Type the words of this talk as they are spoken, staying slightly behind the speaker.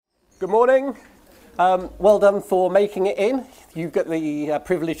Good morning. Well done for making it in. You've got the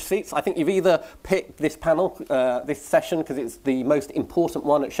privileged seats. I think you've either picked this panel, this session, because it's the most important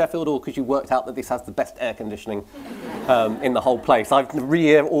one at Sheffield, or because you worked out that this has the best air conditioning in the whole place. I've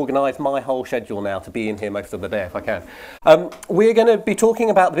reorganised my whole schedule now to be in here most of the day if I can. We're going to be talking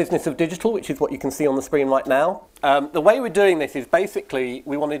about the business of digital, which is what you can see on the screen right now. The way we're doing this is basically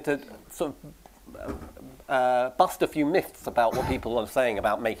we wanted to sort of bust a few myths about what people are saying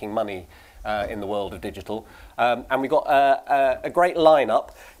about making money in the world of digital. And we've got a great lineup.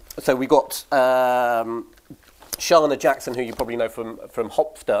 So we've got Shana Jackson, who you probably know from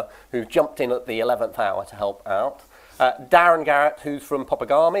Hopster, who jumped in at the 11th hour to help out. Darren Garrett, who's from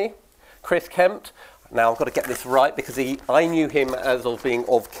Popagami. Chris Kempt. Now, I've got to get this right because I knew him as of being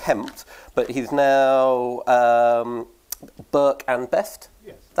of Kempt, but he's now Burke and Best.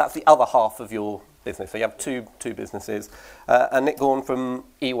 Yes. That's the other half of your business. So you have two businesses. And Nick Gorn from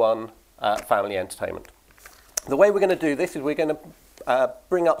E1 Family Entertainment. The way we're going to do this is we're going to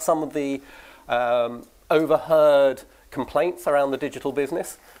bring up some of the overheard complaints around the digital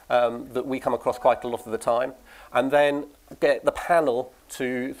business that we come across quite a lot of the time, and then get the panel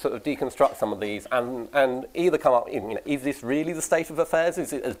to sort of deconstruct some of these and either come up, is this really the state of affairs?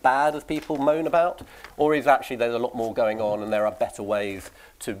 Is it as bad as people moan about? Or is actually there's a lot more going on and there are better ways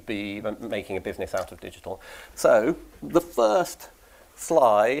to be making a business out of digital? So the first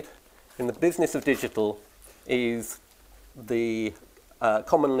slide in the business of digital is the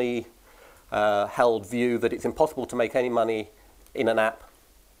commonly held view that it's impossible to make any money in an app,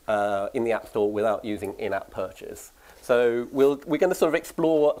 in the App Store, without using in-app purchase. So we're going to sort of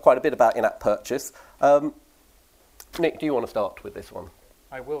explore quite a bit about in-app purchase. Nick, do you want to start with this one?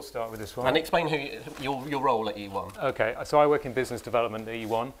 I will start with this one. And explain your role at E1. Okay, so I work in business development at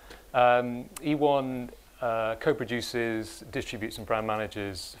E1. E1 co-produces, distributes and brand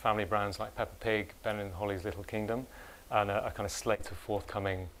manages family brands like Peppa Pig, Ben and Holly's Little Kingdom, and a kind of slate of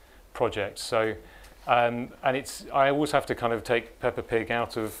forthcoming projects. So, and I always have to kind of take Peppa Pig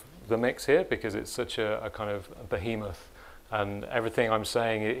out of the mix here because it's such a kind of behemoth, and everything I'm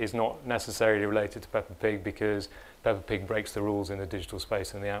saying is not necessarily related to Peppa Pig because Peppa Pig breaks the rules in the digital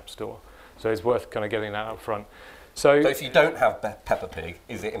space in the App Store. So it's worth kind of getting that up front. So if you don't have Peppa Pig,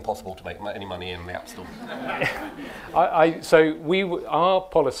 is it impossible to make any money in the App Store? Our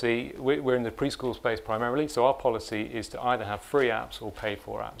policy, we're in the preschool space primarily, so our policy is to either have free apps or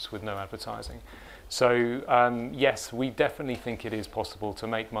paid-for apps with no advertising. So yes, we definitely think it is possible to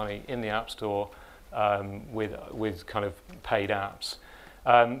make money in the App Store with kind of paid apps.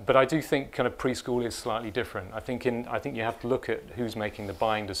 But I do think kind of preschool is slightly different. I think you have to look at who's making the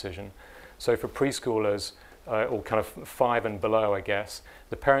buying decision. So for preschoolers, or kind of 5 and below, I guess,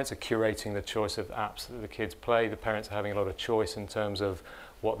 the parents are curating the choice of apps that the kids play. The parents are having a lot of choice in terms of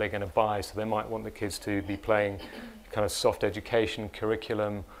what they're going to buy. So they might want the kids to be playing kind of soft education,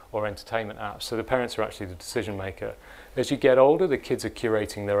 curriculum, or entertainment apps. So the parents are actually the decision maker. As you get older, the kids are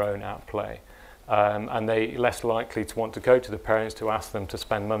curating their own app play. And they're less likely to want to go to the parents to ask them to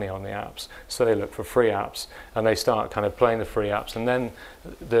spend money on the apps. So they look for free apps, and they start kind of playing the free apps. And then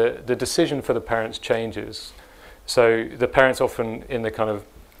the decision for the parents changes. So the parents often, in the kind of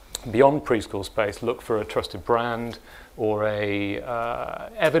beyond preschool space, look for a trusted brand or a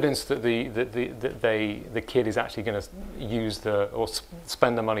evidence that the kid is actually going to use or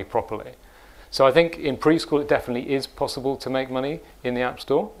spend the money properly. So I think in preschool it definitely is possible to make money in the App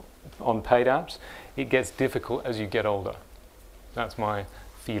Store on paid apps. It gets difficult as you get older. That's my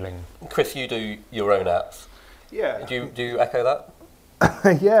feeling. Chris, you do your own apps. Yeah. Do you echo that?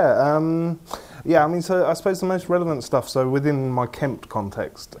 Yeah. I mean, so I suppose the most relevant stuff. So within my Kempt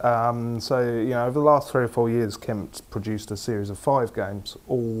context, over the last 3 or 4 years, Kempt produced a series of 5 games,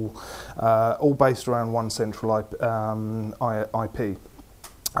 all based around one central IP.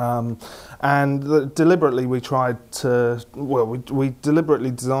 And deliberately we tried to, we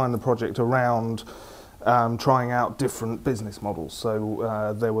deliberately designed the project around trying out different business models.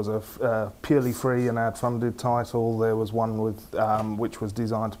 So there was a purely free and ad-funded title. There was one with which was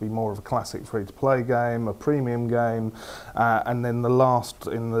designed to be more of a classic free-to-play game, a premium game, and then the last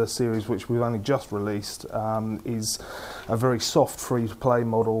in the series, which we've only just released, is a very soft free-to-play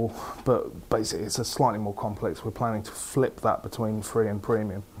model, but basically it's a slightly more complex. We're planning to flip that between free and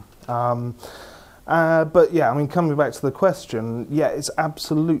premium. But yeah, I mean, coming back to the question, yeah, it's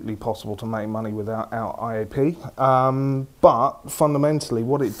absolutely possible to make money without IAP. But fundamentally,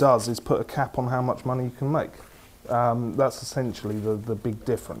 what it does is put a cap on how much money you can make. That's essentially the big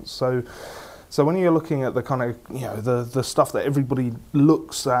difference. So So when you're looking at the kind of, the stuff that everybody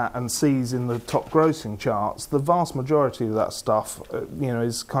looks at and sees in the top grossing charts, the vast majority of that stuff,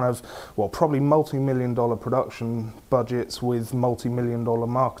 is kind of, probably multi-million dollar production budgets with multi-million dollar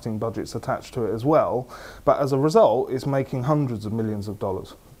marketing budgets attached to it as well. But as a result, it's making hundreds of millions of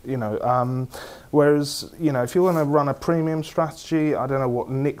dollars. Whereas, if you want to run a premium strategy, I don't know what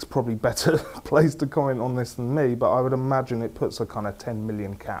Nick's probably better placed to comment on this than me, but I would imagine it puts a kind of 10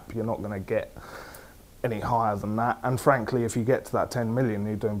 million cap. You're not going to get any higher than that. And frankly, if you get to that 10 million,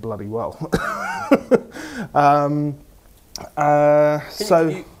 you're doing bloody well. Can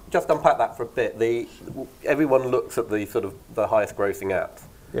you just unpack that for a bit? Everyone looks at the sort of the highest grossing apps.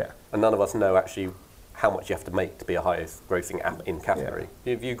 Yeah. And none of us know actually how much you have to make to be a highest grossing app in category.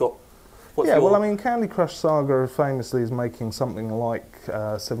 Have you got... Candy Crush Saga famously is making something like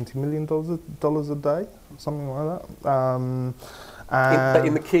 $70 million a day, something like that. But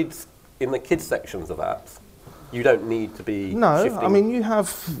in the kids sections of apps, you don't need to be shifting. I mean, you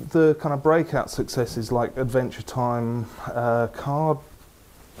have the kind of breakout successes like Adventure Time, Card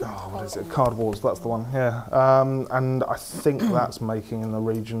Wars, that's the one, yeah. And I think that's making in the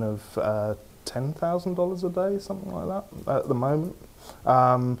region of $10,000 a day, something like that, at the moment.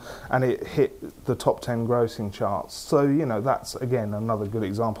 And it hit the top 10 grossing charts. So, that's, again, another good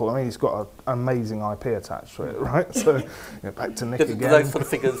example. I mean, it's got an amazing IP attached to it, right? So, back to Nick again. Do those sort of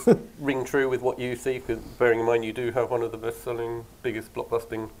figures ring true with what you see? Because bearing in mind you do have one of the best-selling, biggest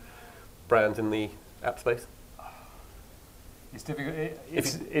blockbusting brands in the app space. It's difficult.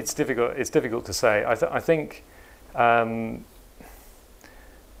 It's difficult. It's difficult to say. I think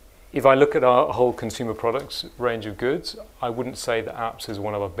if I look at our whole consumer products range of goods, I wouldn't say that apps is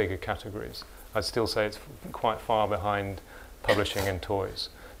one of our bigger categories. I'd still say it's quite far behind publishing and toys.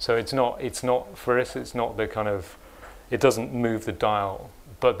 So it's not for us. It's not the kind of. It doesn't move the dial.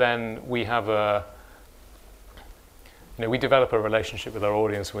 But then we have we develop a relationship with our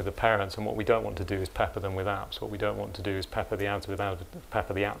audience and with the parents, and what we don't want to do is pepper them with apps. What we don't want to do is pepper the apps with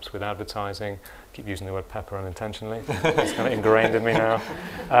advertising. I keep using the word pepper unintentionally. It's kind of ingrained in me now.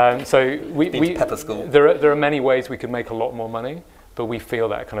 So we pepper school. There are many ways we could make a lot more money, but we feel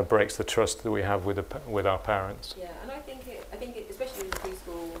that kind of breaks the trust that we have with our parents. Yeah, and I think especially in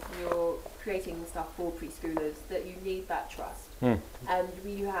preschool, when you're creating stuff for preschoolers, that you need that trust. And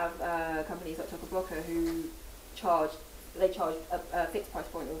you have companies like Tucker Blocker who charge a fixed price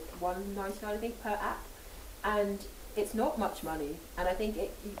point of $1.99, I think, per app, and it's not much money. And I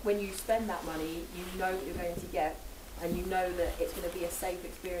think when you spend that money, you know what you're going to get, and you know that it's going to be a safe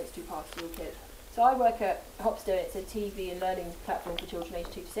experience to pass to your kid. So I work at Hopster. It's a TV and learning platform for children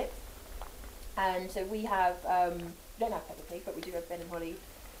aged 2 to 6, and so we have we don't have Peppa Pig, but we do have Ben and Holly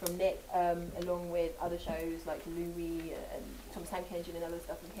from Nick, along with other shows like Louie and Thomas Tank Engine and other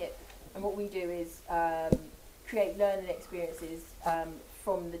stuff in HIP. And what we do is create learning experiences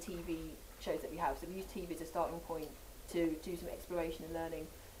from the TV shows that we have. So we use TV as a starting point to do some exploration and learning.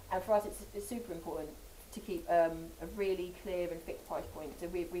 And for us, it's super important to keep a really clear and fixed price point. So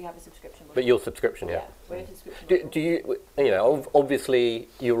we have a subscription model. But your subscription, yeah. We have a subscription model. Do you, obviously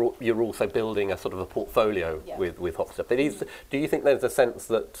you're also building a sort of a portfolio with Hopster. But do you think there's a sense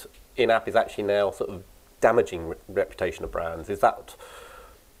that in-app is actually now sort of damaging reputation of brands? Is that...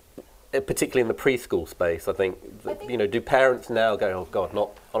 particularly in the preschool space, I think do parents now go, oh God,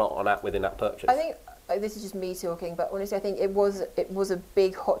 not on app with in-app purchase? I think this is just me talking, but honestly, I think it was a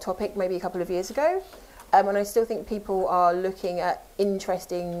big hot topic maybe a couple of years ago, and I still think people are looking at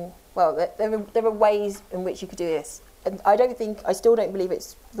interesting. Well, there are ways in which you could do this, and I still don't believe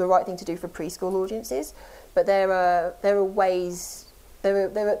it's the right thing to do for preschool audiences, but there are ways.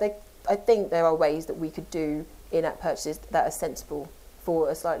 I think there are ways that we could do in-app purchases that are sensible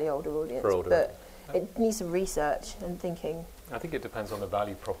for a slightly older audience, but it needs some research and thinking. I think it depends on the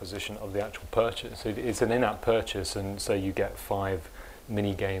value proposition of the actual purchase. It's an in-app purchase, and say you get 5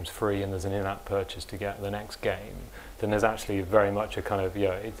 mini games free, and there's an in-app purchase to get the next game. Then there's actually very much a kind of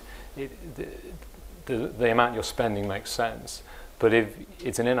the amount you're spending makes sense. But if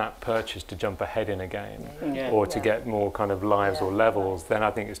it's an in-app purchase to jump ahead in a game or to get more kind of lives or levels, then I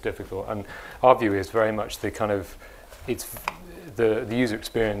think it's difficult. And our view is very much the kind of the user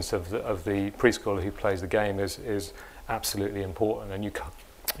experience of the preschooler who plays the game is absolutely important, and you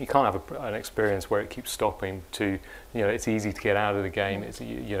can't have an experience where it keeps stopping to, it's easy to get out of the game. It's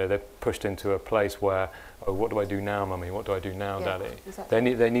they're pushed into a place where, oh, what do I do now, mummy? What do I do now, daddy?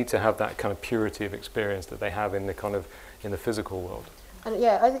 Exactly. They need to have that kind of purity of experience that they have in the kind of in the physical world. And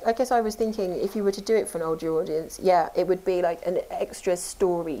I guess I was thinking if you were to do it for an older audience, it would be like an extra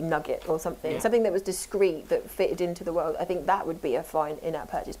story nugget or something, something that was discreet that fitted into the world. I think that would be a fine in-app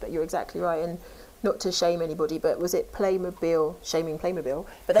purchase. But you're exactly right, and not to shame anybody, but was it Playmobil shaming Playmobil?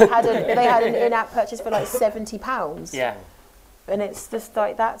 But they had an in-app purchase for like £70. Yeah, and it's just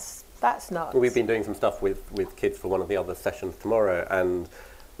like that's nuts. We've been doing some stuff with kids for one of the other sessions tomorrow, and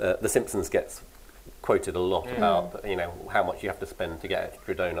The Simpsons gets quoted a lot about how much you have to spend to get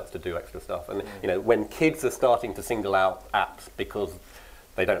extra donuts to do extra stuff, and when kids are starting to single out apps because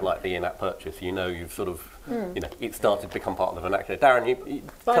they don't like the in-app purchase, you've sort of it started to become part of the vernacular. Darren,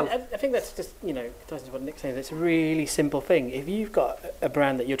 I think that's just it ties into what Nick's saying. It's a really simple thing. If you've got a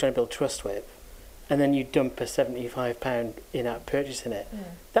brand that you're trying to build trust with, and then you dump a £75 in-app purchase in it,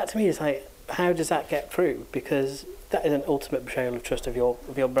 that to me is like, how does that get through? Because that is an ultimate betrayal of trust of your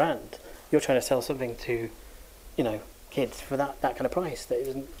brand. You're trying to sell something to, kids for that kind of price that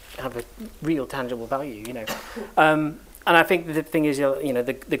doesn't have a real tangible value, And I think the thing is,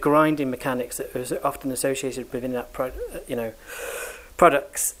 the grinding mechanics that are often associated with in-app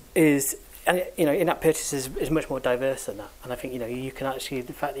products is, in-app purchases is much more diverse than that. And I think, you can actually,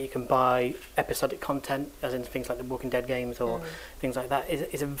 the fact that you can buy episodic content, as in things like the Walking Dead games or things like that,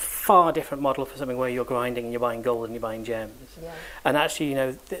 is a far different model for something where you're grinding and you're buying gold and you're buying gems. Yeah. And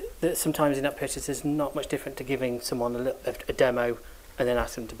actually, sometimes in-app purchases is not much different to giving someone a demo and then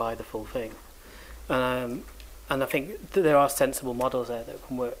ask them to buy the full thing. And I think that there are sensible models there that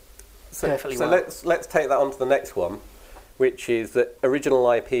can work perfectly well. So let's take that on to the next one, which is that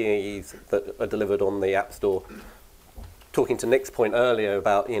original IPs that are delivered on the App Store. Talking to Nick's point earlier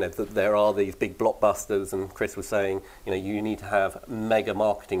about that there are these big blockbusters, and Chris was saying you need to have mega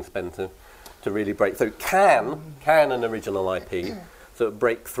marketing spend to really break through. Can an original IP sort of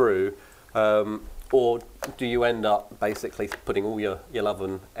break through, or do you end up basically putting all your love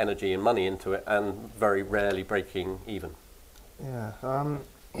and energy and money into it and very rarely breaking even? Yeah.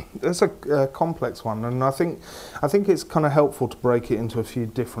 It's a complex one, and I think it's kind of helpful to break it into a few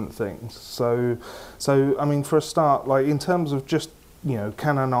different things. So I mean, for a start, like in terms of just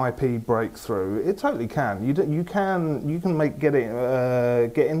can an IP break through? It totally can. You can get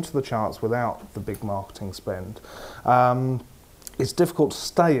into the charts without the big marketing spend. It's difficult to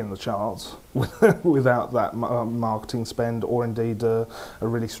stay in the charts without that marketing spend, or indeed a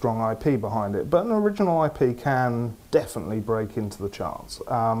really strong IP behind it. But an original IP can definitely break into the charts.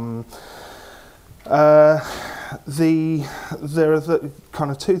 There are the kind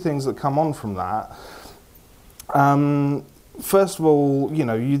of two things that come on from that. First of all,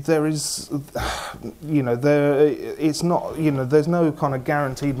 there's no kind of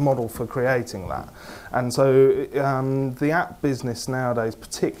guaranteed model for creating that. And so the app business nowadays,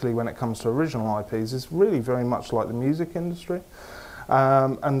 particularly when it comes to original IPs, is really very much like the music industry.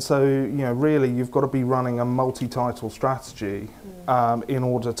 And so, really you've got to be running a multi-title strategy in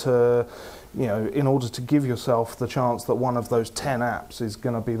order to give yourself the chance that one of those 10 apps is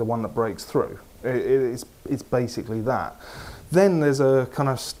going to be the one that breaks through. It's basically that. Then there's a kind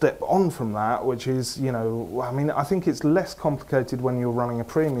of step on from that, which is, I think it's less complicated when you're running a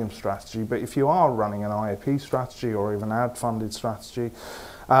premium strategy, but if you are running an IAP strategy or even ad-funded strategy,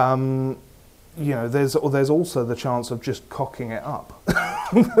 there's also the chance of just cocking it up,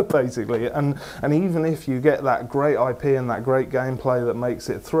 basically. And even if you get that great IP and that great gameplay that makes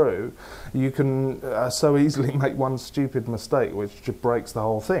it through, you can so easily make one stupid mistake which just breaks the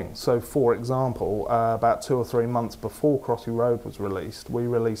whole thing. So, for example, about 2 or 3 months before Crossy Road was released, we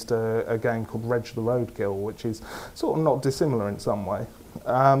released a game called Reg the Roadkill, which is sort of not dissimilar in some way.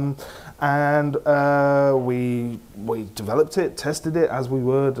 We developed it, tested it as we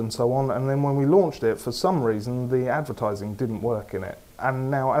would, and so on. And then when we launched it, for some reason, the advertising didn't work in it.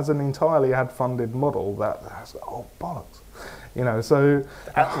 And now, as an entirely ad-funded model, that's bollocks. So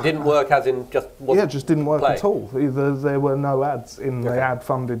it didn't work, as in just wasn't. Yeah, it just didn't work at all. There were no ads in the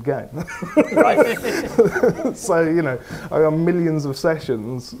ad-funded game. Right. So I got millions of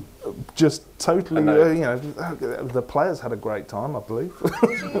sessions, just totally. The players had a great time, I believe.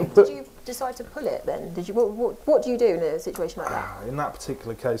 Did you decide to pull it then? Did you? What do you do in a situation like that? In that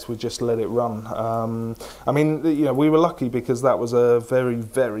particular case, we just let it run. We were lucky because that was a very,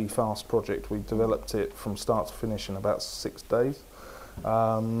 very fast project. We developed it from start to finish in about 6 days.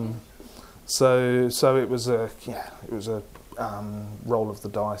 So it was a roll of the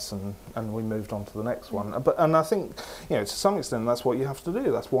dice, and we moved on to the next one. And I think to some extent that's what you have to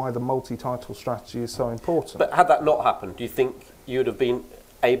do. That's why the multi-title strategy is so important. But had that not happened, do you think you would have been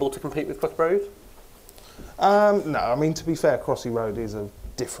able to compete with Crossy Road? No, to be fair, Crossy Road is a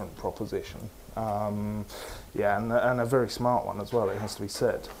different proposition. Yeah, and a very smart one as well, it has to be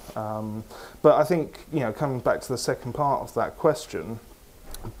said. But I think, coming back to the second part of that question,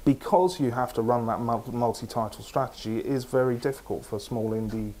 because you have to run that multi-title strategy, it is very difficult for small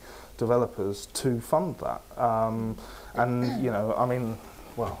indie developers to fund that. I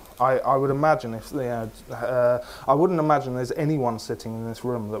would imagine if they had, I wouldn't imagine there's anyone sitting in this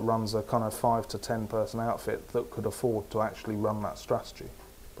room that runs a kind of 5 to 10 person outfit that could afford to actually run that strategy,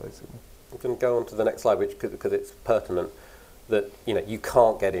 basically. We can go on to the next slide, which because it's pertinent, that you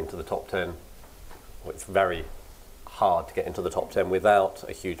can't get into the top 10. Well, it's very hard to get into the top 10 without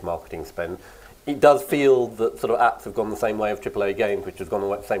a huge marketing spend. It does feel that sort of apps have gone the same way of AAA games, which has gone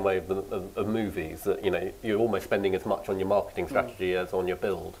the same way of movies. That you're almost spending as much on your marketing strategy as on your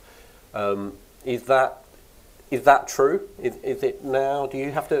build. Is that true? Is it now? Do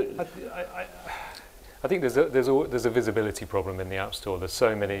you have to? I think there's a visibility problem in the App Store. There's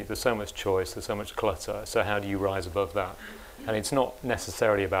so much choice, there's so much clutter. So how do you rise above that? And it's not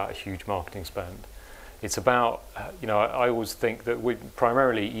necessarily about a huge marketing spend. It's about I always think that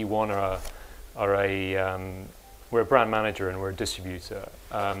primarily E1 we're a brand manager and we're a distributor.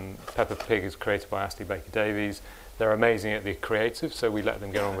 Peppa Pig is created by Ashley Baker Davies. They're amazing at the creative, so we let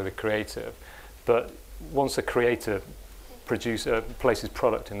them get on with the creative. But once a creator places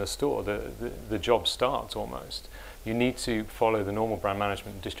product in the store, the job starts almost. You need to follow the normal brand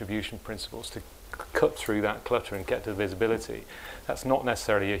management and distribution principles to cut through that clutter and get to visibility. That's not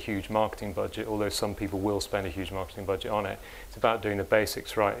necessarily a huge marketing budget, although some people will spend a huge marketing budget on it. It's about doing the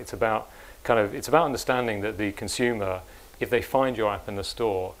basics right. It's about understanding that the consumer, if they find your app in the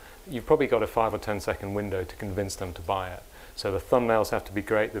store, you've probably got a 5 or 10 second window to convince them to buy it. So the thumbnails have to be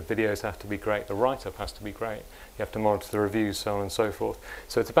great, the videos have to be great, the write-up has to be great. You have to monitor the reviews, so on and so forth.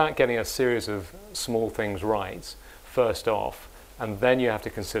 So it's about getting a series of small things right first off, and then you have to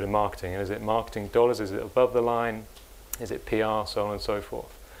consider marketing. And is it marketing dollars? Is it above the line? Is it PR? So on and so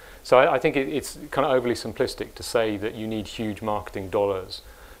forth. So I think it's kind of overly simplistic to say that you need huge marketing dollars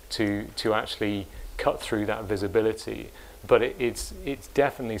to actually cut through that visibility. But it's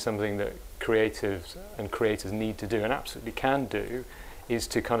definitely something that creatives and creators need to do and absolutely can do, is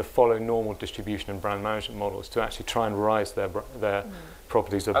to kind of follow normal distribution and brand management models to actually try and rise their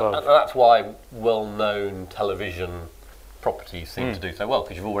properties above. And that's why well-known television properties seem to do so well,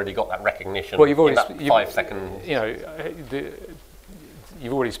 because you've already got that recognition. Well, you've already in that 5 seconds.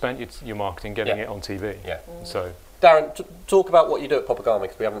 You've already spent your marketing getting it on TV. Yeah. So, Darren, talk about what you do at Popagami,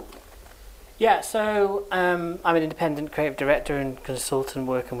 because we haven't. Yeah, so I'm an independent creative director and consultant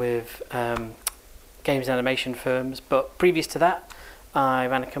working with games and animation firms. But previous to that, I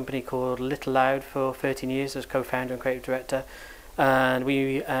ran a company called Little Loud for 13 years as co-founder and creative director. And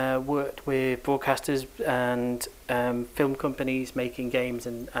we worked with broadcasters and film companies making games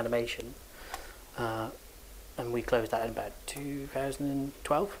and animation. And we closed that in about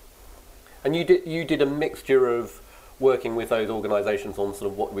 2012. And you did a mixture of working with those organisations on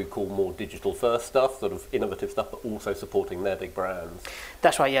sort of what we call more digital first stuff, sort of innovative stuff, but also supporting their big brands.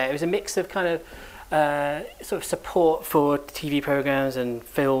 That's right, yeah. It was a mix of kind of sort of support for TV programmes and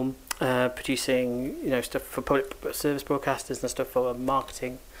film, producing stuff for public service broadcasters and stuff for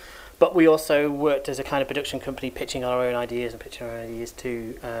marketing. But we also worked as a kind of production company, pitching our own ideas to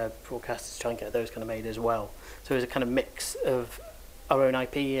broadcasters to try and get those kind of made as well. So it was a kind of mix of our own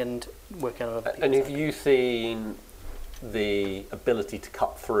IP and working on other people's And have IP. you seen the ability to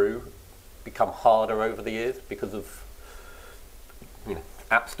cut through become harder over the years because of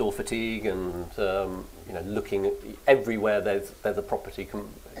app store fatigue and looking at everywhere there's a property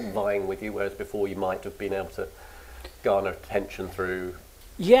vying with you, whereas before you might have been able to garner attention through?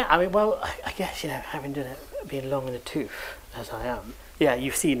 Yeah, I mean, well, I guess having done it, being long in the tooth as I am, yeah,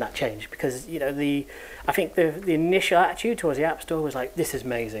 you've seen that change because I think the initial attitude towards the App Store was like, this is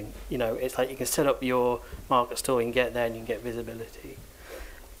amazing. It's like you can set up your market store, you can get there and you can get visibility.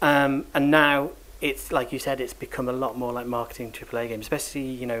 And now it's like you said, it's become a lot more like marketing AAA games,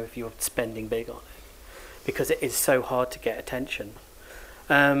 especially if you're spending big on it, because it is so hard to get attention.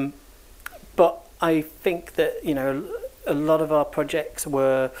 But I think that a lot of our projects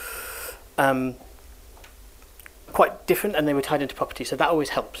were quite different and they were tied into property, so that always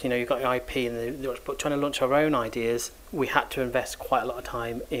helps. You've got your IP, but trying to launch our own ideas, we had to invest quite a lot of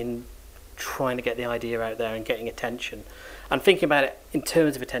time in trying to get the idea out there and getting attention. And thinking about it in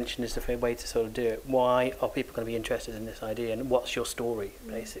terms of attention is the way to sort of do it. Why are people going to be interested in this idea, and what's your story,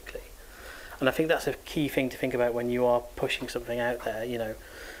 basically? And I think that's a key thing to think about when you are pushing something out there.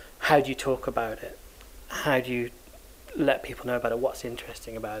 How do you talk about it? How do you let people know about it, what's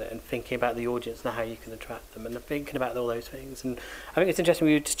interesting about it, and thinking about the audience and how you can attract them, and thinking about all those things. And I think it's interesting,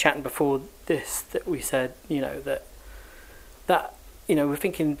 we were just chatting before this, that we said, that we're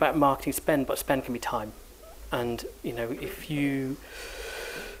thinking about marketing spend, but spend can be time. And, if you,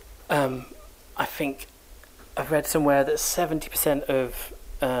 I think I've read somewhere that 70% of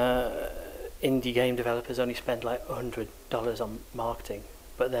indie game developers only spend like $100 on marketing,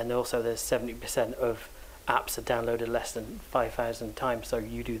 but then also there's 70% of apps are downloaded less than 5,000 times. So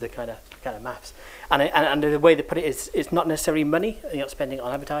you do the kind of maths, and the way they put it is, it's not necessarily money. You're not spending it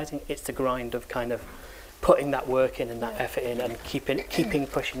on advertising. It's the grind of kind of putting that work in and that effort in, and keeping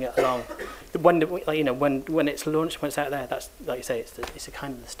pushing it along. When it's launched, when it's out there, that's, like you say, it's a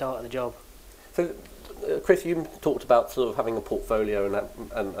kind of the start of the job. So, Chris, you talked about sort of having a portfolio,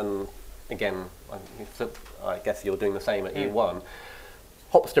 and again, I guess you're doing the same at E1.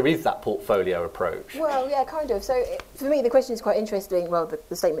 Hopster is that portfolio approach. Well, yeah, kind of. So for me, the question is quite interesting. Well,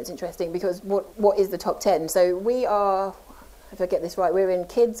 the statement's interesting because what is the top 10? So we are, if I get this right, we're in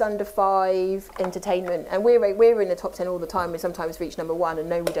kids under 5, entertainment, and we're in the top 10 all the time. We sometimes reach number 1, and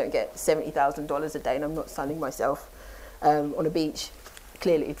no, we don't get $70,000 a day, and I'm not sunning myself on a beach,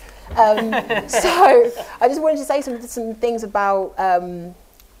 clearly. So I just wanted to say some things about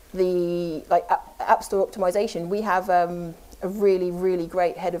the App Store optimization. We have a really, really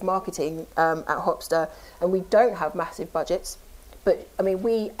great head of marketing at Hopster, and we don't have massive budgets. But I mean,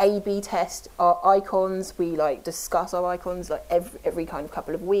 we A/B test our icons. We discuss our icons every kind of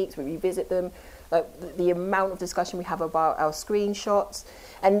couple of weeks. We revisit them. The amount of discussion we have about our screenshots,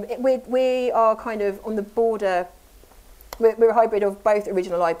 and we are kind of on the border. We're a hybrid of both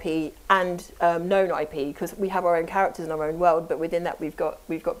original IP and known IP, because we have our own characters in our own world. But within that, we've got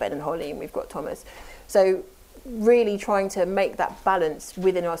Ben and Holly, and we've got Thomas. So really trying to make that balance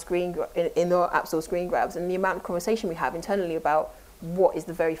within our in our App Store screen grabs, and the amount of conversation we have internally about what is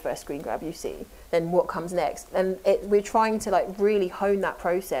the very first screen grab you see, then what comes next, and we're trying to really hone that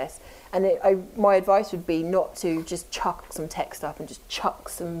process. And my advice would be not to just chuck some text up and just chuck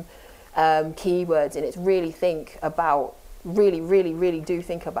some keywords in. It's really think about, really do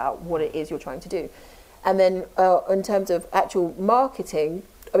think about what it is you're trying to do. And then in terms of actual marketing,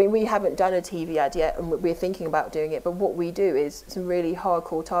 I mean, we haven't done a TV ad yet, and we're thinking about doing it. But what we do is some really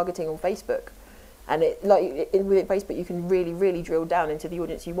hardcore targeting on Facebook, and with Facebook, you can really drill down into the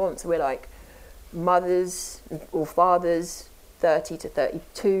audience you want. So we're like mothers or fathers, 30 to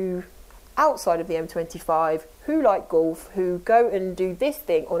 32, outside of the M25, who like golf, who go and do this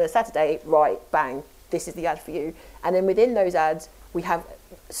thing on a Saturday. Right, bang, this is the ad for you. And then within those ads, we have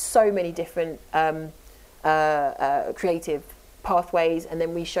so many different creative pathways, and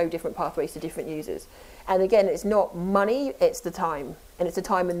then we show different pathways to different users. And again, it's not money, it's the time. And it's the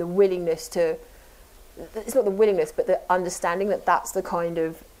time and the willingness to, it's not the willingness, but the understanding that that's the kind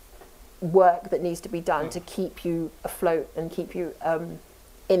of work that needs to be done to keep you afloat and keep you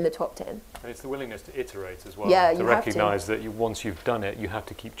in the top 10. And it's the willingness to iterate as well, yeah, to recognise that once you've done it, you have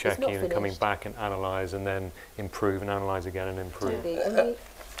to keep checking and coming back and analyse, and then improve and analyse again and improve. Totally.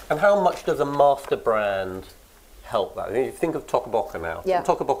 And how much does a master brand help that? I mean, you think of Tokaboka now. Yeah.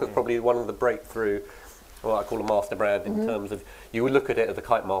 Tokaboka is probably one of the breakthrough, what I call a master brand, in terms of you would look at it as a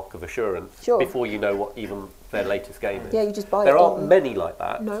kite mark of assurance before you know what even their latest game is. Yeah, you just buy it. There aren't many like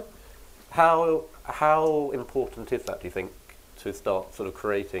that. No. How important is that, do you think, to start sort of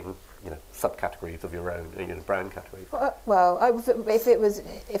creating subcategories of your own brand categories? Well,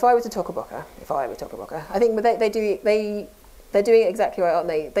 if I was a Tokaboka, I think they're doing it exactly right, aren't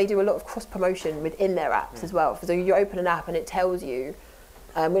they? They do a lot of cross-promotion within their apps as well. So you open an app and it tells you,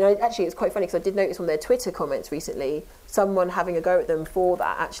 actually it's quite funny because I did notice on their Twitter comments recently, someone having a go at them for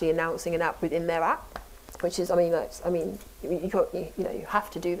that, actually announcing an app within their app, which is, you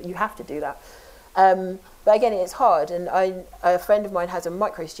have to do that. But again, it's hard, and a friend of mine has a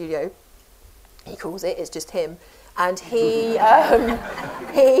micro studio, he calls it, it's just him. And he's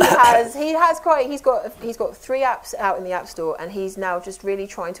got 3 apps out in the App Store, and he's now just really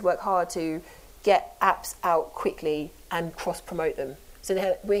trying to work hard to get apps out quickly and cross-promote them.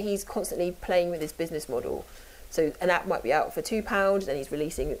 So where he's constantly playing with his business model. So an app might be out for £2, then he's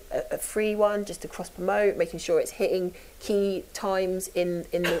releasing a free one just to cross-promote, making sure it's hitting key times in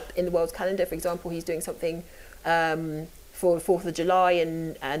the world's calendar. For example, he's doing something for 4th of July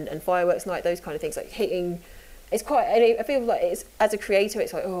and fireworks night, those kind of things, hitting. It's quite. I feel like it's, as a creator,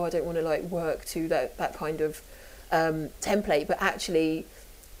 it's I don't want to work to that kind of template, but actually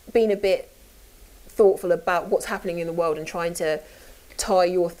being a bit thoughtful about what's happening in the world and trying to tie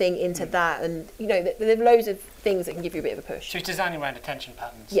your thing into that, and there's loads of things that can give you a bit of a push. So it's designing around attention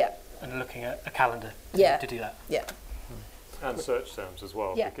patterns. Yeah. And looking at a calendar. Yeah. To do that. Yeah. And search terms as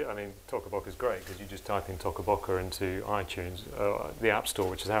well. Yeah. I mean, Tokaboka is great because you just type in Tokaboka into iTunes, the App Store,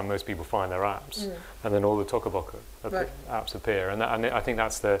 which is how most people find their apps, and then all the Tokaboka apps appear. And I think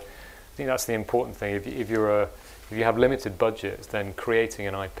that's the important thing. If you have limited budgets, then creating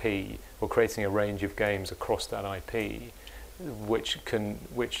an IP or creating a range of games across that IP, which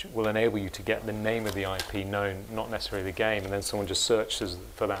will enable you to get the name of the IP known, not necessarily the game, and then someone just searches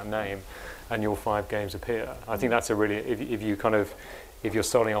for that name, and your 5 games appear. I think that's a really, if you're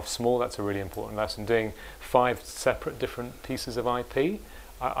starting off small, that's a really important lesson. Doing 5 separate different pieces of IP,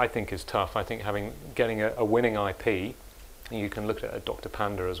 I think is tough. I think getting a winning IP, you can look at a Dr.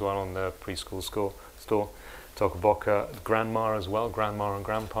 Panda as well on the preschool store, Tokaboka, Grandma as well, Grandma and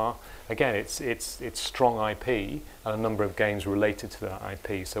Grandpa. Again, it's strong IP and a number of games related to that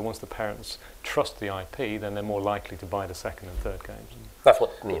IP. So once the parents trust the IP, then they're more likely to buy the second and third games. That's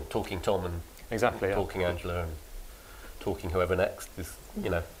what Talking Tom and Talking Angela and Talking whoever next is.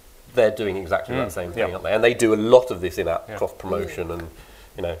 They're doing exactly that same thing, aren't they? And they do a lot of this in-app cross promotion and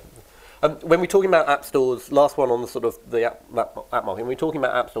when we're talking about app stores, last one on the sort of the app market, when we're talking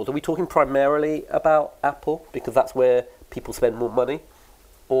about app stores, are we talking primarily about Apple because that's where people spend more money?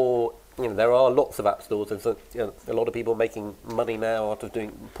 Or, there are lots of app stores. There's a lot of people making money now out of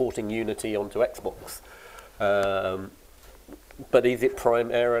porting Unity onto Xbox. But is it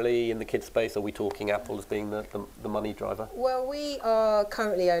primarily in the kids space? Are we talking Apple as being the money driver? Well, we are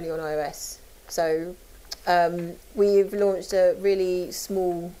currently only on iOS. So we've launched a really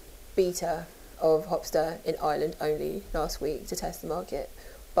small beta of Hopster in Ireland only last week to test the market.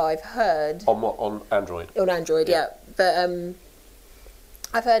 But I've heard on what, on Android? On Android, yeah. But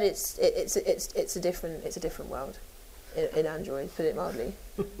I've heard it's a different world in Android, put it mildly.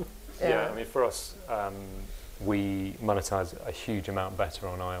 Yeah, I mean for us, we monetize a huge amount better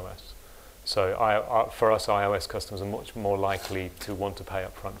on iOS. So for us, iOS customers are much more likely to want to pay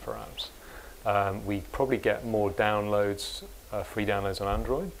up front for apps. We probably get more downloads, free downloads on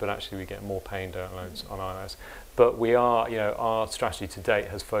Android, but actually we get more paying downloads on iOS. But we are, our strategy to date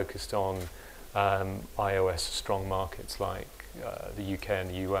has focused on iOS strong markets like the UK and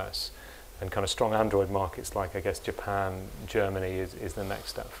the US, and kind of strong Android markets like, I guess, Japan, Germany is the next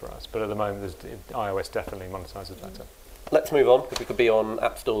step for us. But at the moment, iOS definitely monetizes better. Let's move on, because we could be on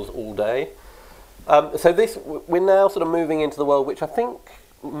app stores all day. So we're now sort of moving into the world which I think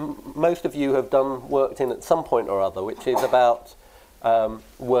most of you have worked in at some point or other, which is about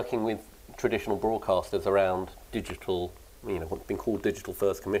working with traditional broadcasters around digital, what's been called digital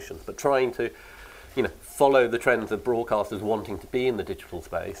first commissions, but trying to, follow the trends of broadcasters wanting to be in the digital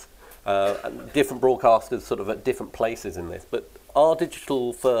space. Different broadcasters sort of at different places in this, but are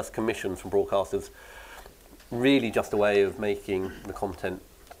digital first commissions from broadcasters really just a way of making the content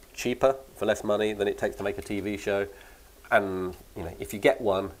cheaper for less money than it takes to make a TV show? And if you get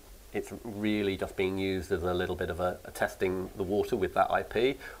one, it's really just being used as a little bit of a testing the water with that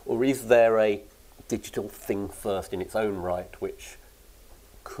IP, or is there a digital thing first in its own right, which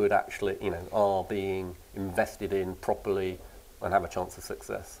could actually, are being invested in properly and have a chance of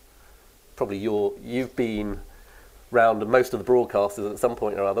success? Probably you've been round most of the broadcasters at some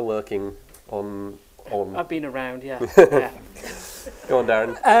point or other working on. I've been around, yeah. Yeah. Go on,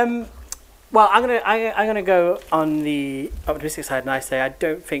 Darren. Well, I'm gonna go on the optimistic side, and I say I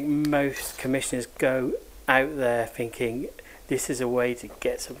don't think most commissioners go out there thinking this is a way to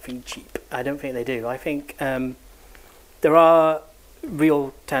get something cheap. I don't think they do. I think there are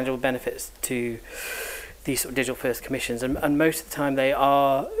real tangible benefits to these sort of digital first commissions, and most of the time they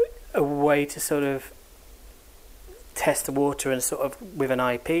are a way to sort of test the water and sort of with an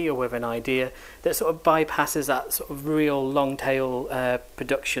IP or with an idea that sort of bypasses that sort of real long tail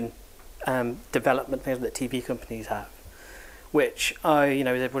production development things that TV companies have, which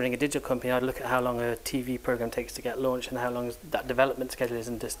as running a digital company, I'd look at how long a TV program takes to get launched and how long that development schedule is,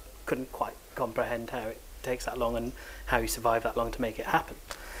 and just couldn't quite comprehend how it takes that long and how you survive that long to make it happen.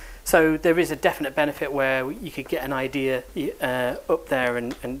 So there is a definite benefit where you could get an idea up there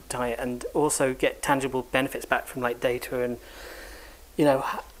and tie it, and also get tangible benefits back from like data and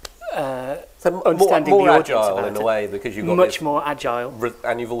so understanding more the audience agile about in a it. way, because you've got much more agile,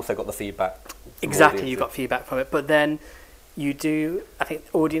 and you've also got the feedback. Exactly, you've got feedback from it, but then you do. I think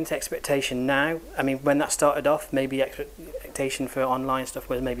audience expectation now. I mean, when that started off, maybe expectation for online stuff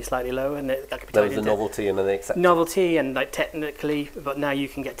was maybe slightly lower, and that could be there was a novelty and then they accepted novelty and like technically, but now you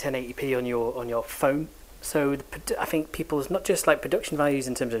can get 1080p on your phone. So I think people's not just like production values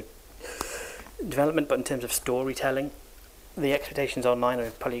in terms of development, but in terms of storytelling. The expectations online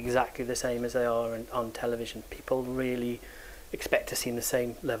are probably exactly the same as they are on television. People really expect to see the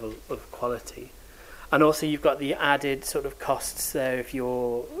same level of quality. And also you've got the added sort of costs there if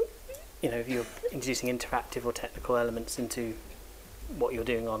you're introducing interactive or technical elements into what you're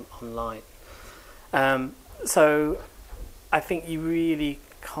doing online. So I think you really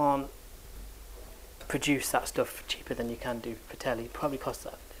can't produce that stuff cheaper than you can do for telly. Probably costs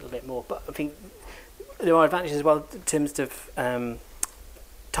that a little bit more, but I think there are advantages as well in terms of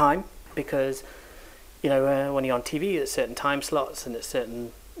time, because when you're on TV, there's certain time slots and there's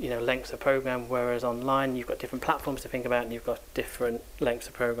certain lengths of program, whereas online you've got different platforms to think about and you've got different lengths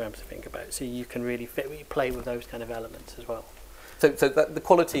of programs to think about. So you can really play with those kind of elements as well. So that, the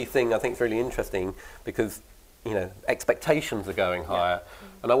quality thing I think is really interesting, because expectations are going higher,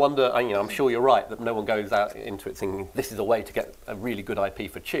 and I wonder. I'm sure you're right that no one goes out into it thinking this is a way to get a really good IP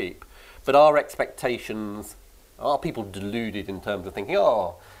for cheap. But are people deluded in terms of thinking,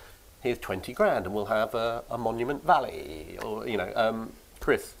 oh, here's 20 grand and we'll have a Monument Valley, or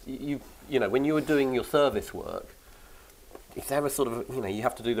Chris, when you were doing your service work, is there a sort of you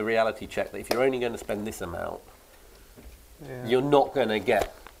have to do the reality check that if you're only going to spend this amount, you're not going to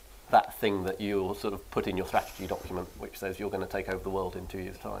get that thing that you'll sort of put in your strategy document, which says you're going to take over the world in 2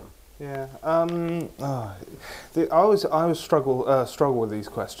 years' time? Yeah, I always struggle with these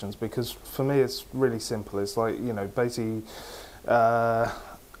questions, because for me it's really simple. It's like basically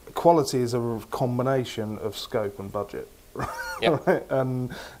quality is a combination of scope and budget, Yep. right?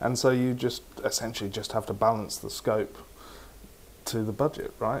 And so you just essentially just have to balance the scope to the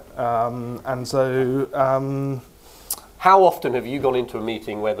budget, right? And so. How often have you gone into a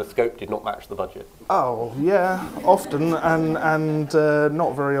meeting where the scope did not match the budget? Oh yeah, often, and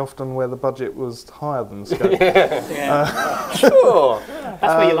not very often where the budget was higher than the scope. Sure.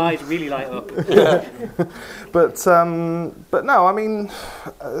 That's where your lights really light up. But no, I mean,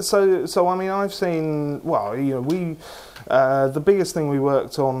 so I mean, I've seen. Well, we the biggest thing we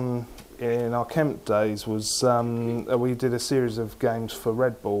worked on in our Kemp days was we did a series of games for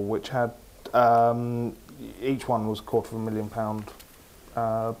Red Bull, which had. Each one was £250,000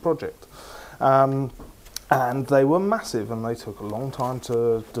 project, and they were massive, and they took a long time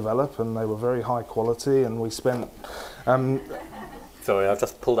to develop, and they were very high quality, and we spent. Sorry, I've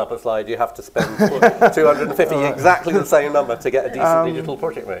just pulled up a slide. You have to spend 250, exactly the same number to get a decent digital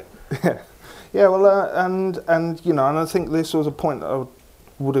project rate. Yeah. Well, and I think this was a point I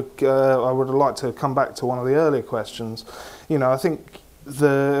would have liked to come back to one of the earlier questions. I think.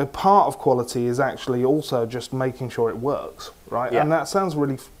 The part of quality is actually also just making sure it works, right? Yeah. And that sounds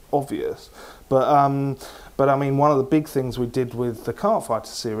really obvious, but I mean, one of the big things we did with the Kart Fighter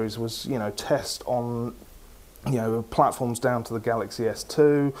series was, test on, platforms down to the Galaxy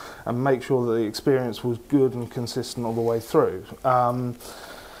S2 and make sure that the experience was good and consistent all the way through.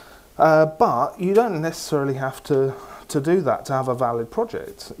 But you don't necessarily have to do that to have a valid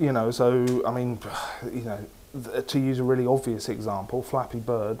project, So I mean, to use a really obvious example, Flappy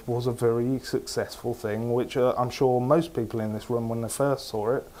Bird was a very successful thing, which I'm sure most people in this room, when they first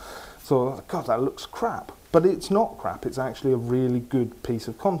saw it, thought, God, that looks crap. But it's not crap. It's actually a really good piece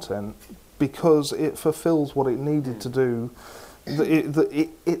of content, because it fulfills what it needed to do.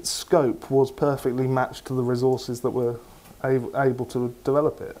 Its scope was perfectly matched to the resources that were able to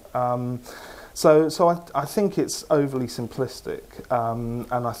develop it. So I think it's overly simplistic,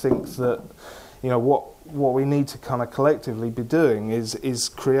 and I think that what we need to kind of collectively be doing is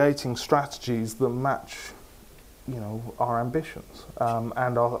creating strategies that match, our ambitions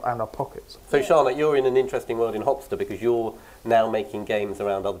and our pockets. So Charlotte, you're in an interesting world in Hopster, because you're now making games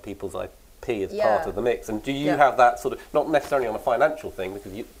around other people's IP as part of the mix. And do you have that sort of, not necessarily on a financial thing,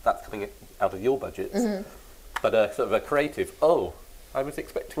 because that's coming out of your budgets, but a sort of a creative? Oh, I was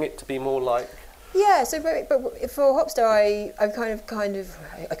expecting it to be more like. Yeah, so but for Hopster,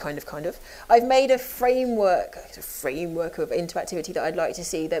 I've made a framework of interactivity that I'd like to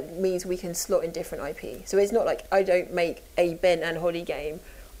see, that means we can slot in different IP. So it's not like I don't make a Ben and Holly game.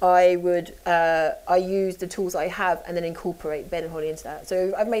 I use the tools I have and then incorporate Ben and Holly into that.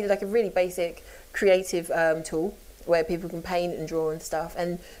 So I've made like a really basic creative tool where people can paint and draw and stuff.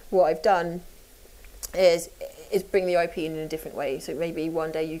 And what I've done is bring the IP in a different way. So maybe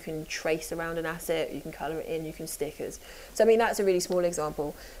one day you can trace around an asset, you can colour it in, you can stickers. So I mean, that's a really small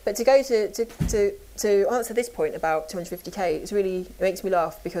example. But to go to answer this point about 250k, it makes me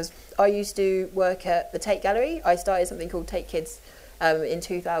laugh, because I used to work at the Tate Gallery. I started something called Tate Kids in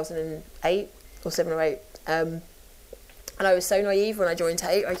 2008 or 7 or 8. And I was so naive when I joined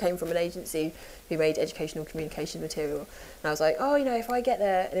Tate. I came from an agency who made educational communication material, and I was like, if I get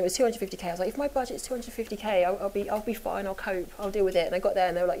there, and it was 250k, I was like, if my budget's 250k, I'll be fine, I'll cope, I'll deal with it. And I got there,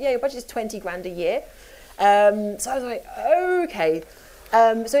 and they were like, yeah, your budget's 20 grand a year. So I was like, okay.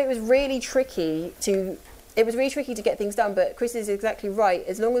 So it was really tricky to get things done. But Chris is exactly right.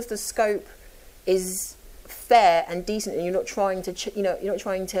 As long as the scope is fair and decent, and you're not trying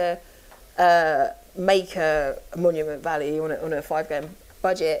to make a monument valley on a £5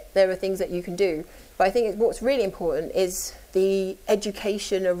 budget, there are things that you can do. But I think what's really important is the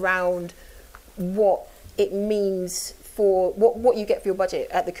education around what it means for what you get for your budget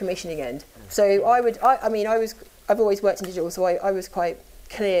at the commissioning end. So I've always worked in digital, so I was quite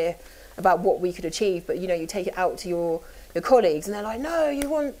clear about what we could achieve. But you take it out to your colleagues, and they're like, "No, you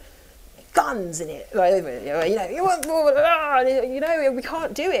want guns in it, like, you want more, we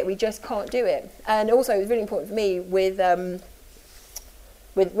can't do it. We just can't do it." And also, it was really important for me with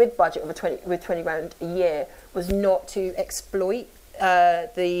budget of 20 grand a year was not to exploit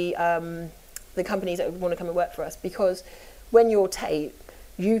the companies that would want to come and work for us, because when you're Tate,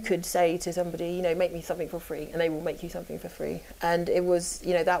 you could say to somebody, make me something for free, and they will make you something for free. And it was,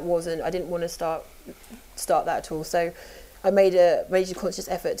 I didn't want to start that at all. So I made a conscious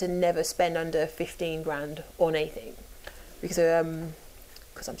effort to never spend under 15 grand on anything, because I'm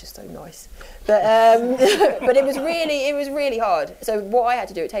just so nice. But but it was really hard. So what I had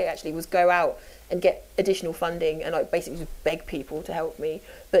to do at Tate actually was go out and get additional funding, and basically just beg people to help me.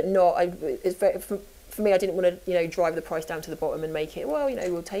 But for me, I didn't want to drive the price down to the bottom and make it. Well,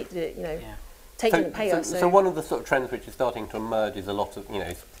 we'll take it. Tate didn't pay us. So one of the sort of trends which is starting to emerge is a lot of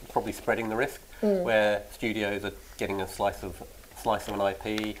it's probably spreading the risk, where studios are getting a slice of an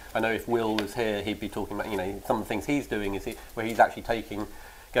IP. I know if Will was here, he'd be talking about some of the things he's doing where he's actually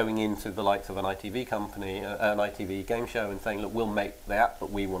going into the likes of an ITV company, an ITV game show, and saying, look, we'll make the app,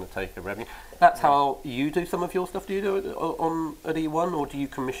 but we want to take a revenue. That's how you do some of your stuff. Do you do it at E1, or do you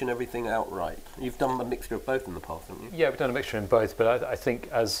commission everything outright? You've done a mixture of both in the past, haven't you? Yeah, we've done a mixture in both, but I think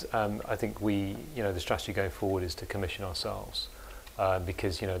we, the strategy going forward is to commission ourselves,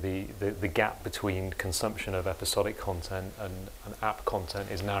 because the gap between consumption of episodic content and app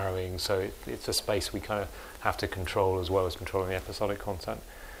content is narrowing, so it's a space we kind of have to control as well as controlling the episodic content.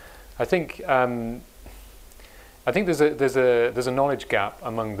 I think there's a knowledge gap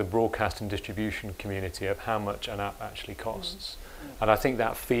among the broadcast and distribution community of how much an app actually costs, and I think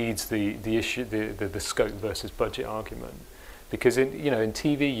that feeds the issue, the scope versus budget argument, because in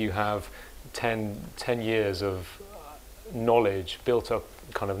TV you have 10 years of knowledge, built up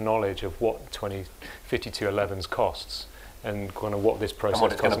kind of knowledge of what 205211s costs and kind of what this process and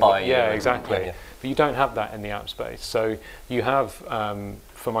what it's costs. Going to buy. Yeah, exactly. Yeah. But you don't have that in the app space. So you have,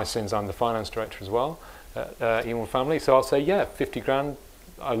 for my sins, I'm the finance director as well at E1 Family. So I'll say, yeah, 50 grand.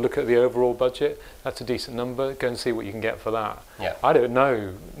 I look at the overall budget. That's a decent number. Go and see what you can get for that. Yeah. I don't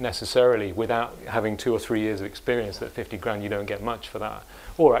know necessarily, without having 2 or 3 years of experience, that 50 grand you don't get much for that.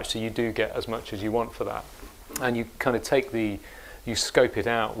 Or actually you do get as much as you want for that. And you kind of you scope it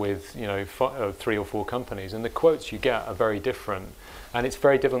out with 3 or 4 companies, and the quotes you get are very different, and it's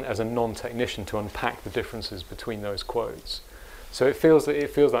very difficult as a non-technician to unpack the differences between those quotes. So it feels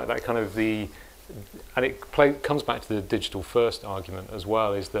like that kind of and it comes back to the digital first argument as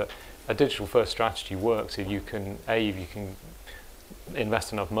well, is that a digital first strategy works if you can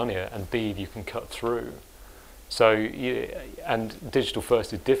invest enough money, and B, if you can cut through. So and digital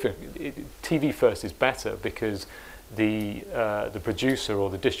first is different. TV first is better because the producer or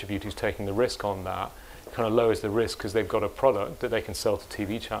the distributor who's taking the risk on that kind of lowers the risk because they've got a product that they can sell to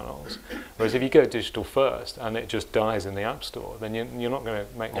TV channels. Whereas if you go digital first and it just dies in the App Store, then you're not going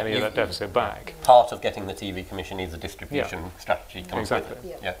to make any of that deficit back. Part of getting the TV commission is a distribution strategy. Exactly. With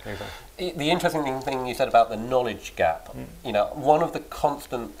it. Yeah. Exactly. The interesting thing you said about the knowledge gap, one of the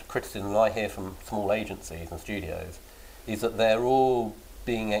constant criticisms I hear from small agencies and studios is that they're all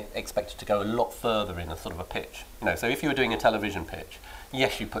being expected to go a lot further in a sort of a pitch. So if you were doing a television pitch,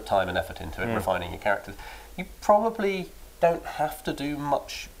 yes, you put time and effort into it, refining your characters. You probably don't have to do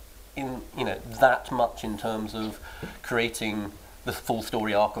much that much in terms of creating the full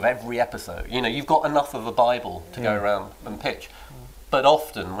story arc of every episode. You've got enough of a Bible to go around and pitch. But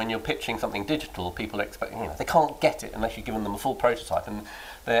often when you're pitching something digital, people expect, they can't get it unless you've given them a full prototype, and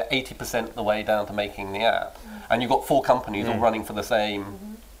they're 80% of the way down to making the app. And you've got 4 companies all running for the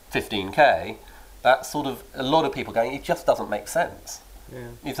same 15K. That's sort of a lot of people going, it just doesn't make sense.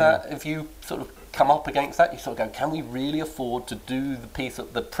 Is that, if you sort of come up against that, you sort of go, can we really afford to do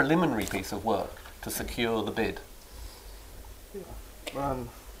the preliminary piece of work to secure the bid?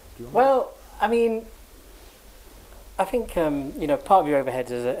 Well, I mean, I think part of your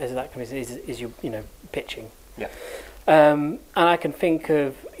overhead as that company is your pitching. Yeah. And I can think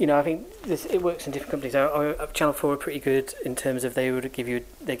of I think it works in different companies. Channel 4 are pretty good in terms of they get you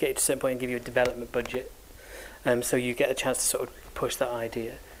to a certain point and give you a development budget. So you get a chance to sort of push that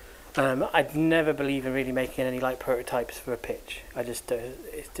idea. I'd never believe in really making any like prototypes for a pitch. It's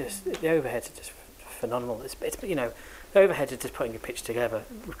just the overheads are just phenomenal. It's the overheads are just putting a pitch together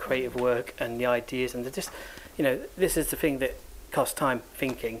with creative work and the ideas, and they're just, this is the thing that costs time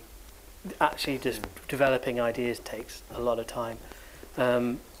thinking. Actually, just developing ideas takes a lot of time,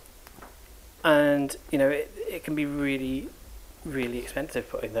 and it can be really, really expensive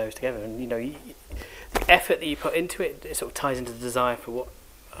putting those together. And the effort that you put into it, it sort of ties into the desire for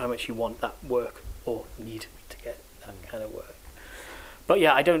how much you want that work or need to get that kind of work. But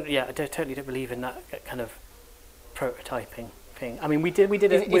I totally don't believe in that kind of prototyping thing. I mean, we did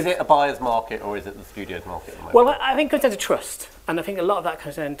it. Is it a buyer's market or is it the studio's market at the moment? Well, I think it comes down to trust, and I think a lot of that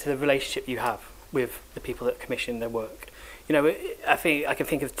comes down to the relationship you have with the people that commission their work. I think I can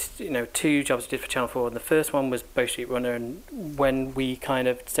think of 2 jobs we did for Channel 4, and the first one was Bow Street Runner, and when we kind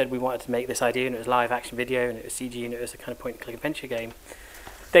of said we wanted to make this idea, and it was live action video, and it was CG, and it was a kind of point-and-click adventure game,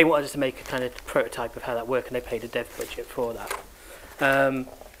 they wanted us to make a kind of prototype of how that worked, and they paid a dev budget for that.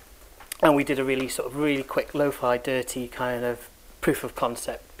 And we did a really quick, lo-fi, dirty kind of proof of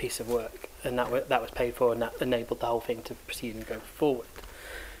concept piece of work, and that was paid for, and that enabled the whole thing to proceed and go forward.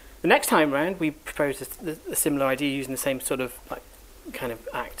 The next time round, we proposed a similar idea using the same sort of like kind of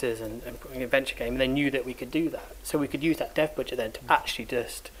actors and putting an adventure game, and they knew that we could do that. So we could use that dev budget then to actually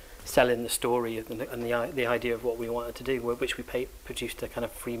just sell in the story and the idea of what we wanted to do, which we produced a kind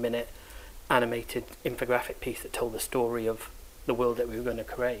of 3-minute animated infographic piece that told the story of the world that we were going to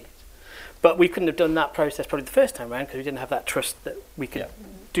create. But we couldn't have done that process probably the first time around because we didn't have that trust that we could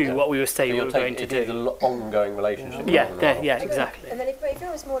do what we were saying we were going to do. It is an ongoing relationship. Exactly. And then if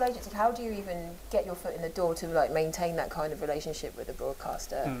you're a small agency, how do you even get your foot in the door to like maintain that kind of relationship with a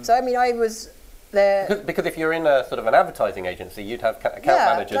broadcaster? So I mean, I was there because if you're in a sort of an advertising agency, you'd have account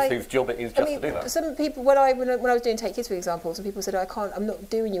managers whose job it is just to do that. Some people, when I was doing Take Kids for example, some people said I'm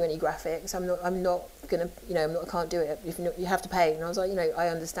not doing you any graphics. I'm not gonna, I can't do it. You have to pay. And I was like, I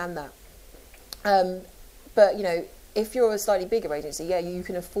understand that. But if you're a slightly bigger agency, you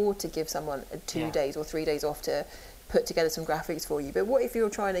can afford to give someone 2 days or 3 days off to put together some graphics for you. But what if you're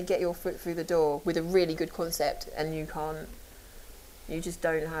trying to get your foot through the door with a really good concept and you just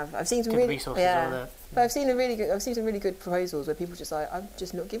don't have? I've seen some really resources but I've seen some really good proposals where people just like, I'm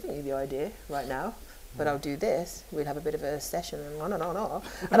just not giving you the idea right now, but I'll do this. We'll have a bit of a session and and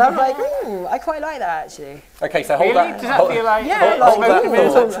I'm like, I quite like that actually. Okay, so hold that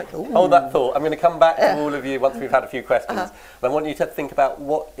thought. I'm going to come back to all of you once we've had a few questions. And I want you to think about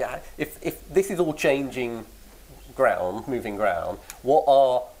if this is all moving ground, what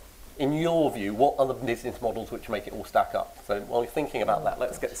are, in your view, what are the business models which make it all stack up? So while you're thinking about that,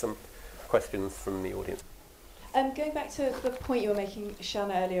 let's get some questions from the audience. Going back to the point you were making,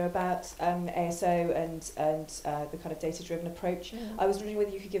 Shanna, earlier about ASO and the kind of data-driven approach, I was wondering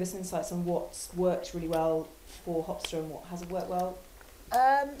whether you could give us insights on what's worked really well for Hopster and what hasn't worked well.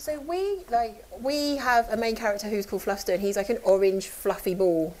 So we have a main character who's called Fluffster, and he's like an orange fluffy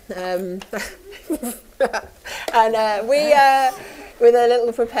ball, and we with a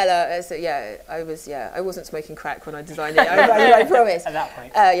little propeller. So I wasn't smoking crack when I designed it. I promise. At that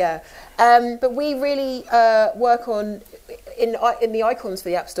point. But we really work on in the icons for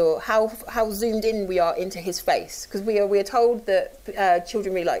the App Store how zoomed in we are into his face, because we are told that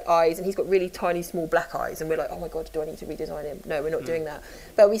children really like eyes, and he's got really tiny small black eyes, and we're like, oh my god, do I need to redesign him? No, we're not doing that.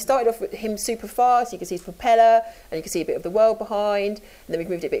 But we started off with him super fast. You can see his propeller, and you can see a bit of the world behind, and then we've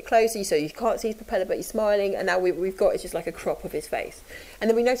moved it a bit closer so you can't see his propeller but he's smiling, and now we've got, it's just like a crop of his face. And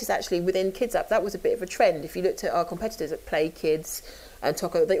then we noticed actually within Kids App that was a bit of a trend. If you looked at our competitors at Play Kids and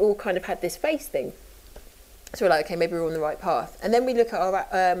Toco, they all kind of had this face thing. So we're like, okay, maybe we're on the right path. And then we look at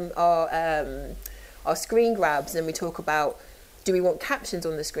our screen grabs, and we talk about, do we want captions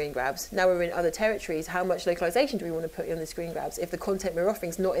on the screen grabs? Now we're in other territories. How much localization do we want to put on the screen grabs? If the content we're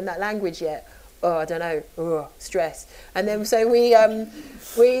offering is not in that language yet, I don't know, stress. And then so we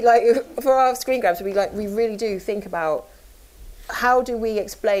like for our screen grabs, we really do think about how do we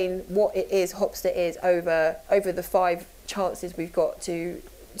explain what it is Hopster is over the 5 chances we've got to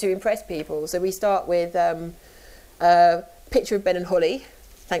impress people. So we start with a picture of Ben and Holly.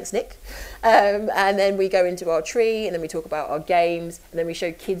 Thanks, Nick. And then we go into our tree, and then we talk about our games, and then we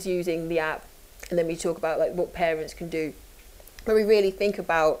show kids using the app, and then we talk about like what parents can do. But we really think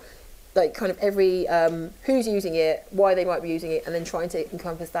about like kind of every who's using it, why they might be using it, and then trying to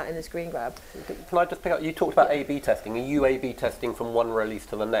encompass that in the screen grab. Can I just pick up? You talked about A/B testing. Are you A/B testing from one release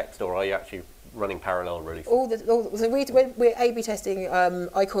to the next, or are you actually running parallel releases? So we're A/B testing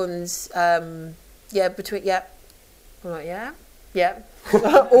icons. Yeah,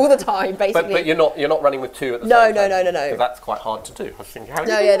 all the time, basically. But you're not running with two at the No, same time. no. Because that's quite hard to do. I was thinking, how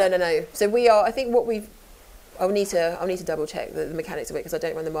do No, you yeah, do that? no. So we are. I think what we've. I'll need to double check the mechanics of it because I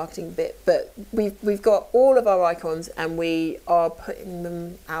don't run the marketing bit. But we've got all of our icons and we are putting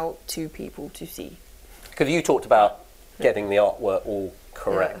them out to people to see. Because you talked about getting the artwork all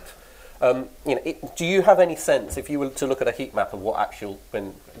correct. Do you have any sense, if you were to look at a heat map of what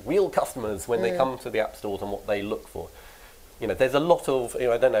real customers, when they come to the app stores and what they look for? There's a lot of,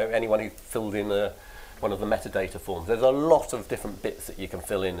 I don't know, anyone who filled in one of the metadata forms, there's a lot of different bits that you can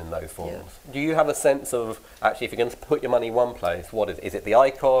fill in those forms. Yeah. Do you have a sense of, actually, if you're going to put your money one place, what is it? Is it the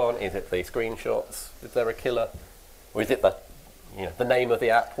icon? Is it the screenshots? Is there a killer? Or is it the name of the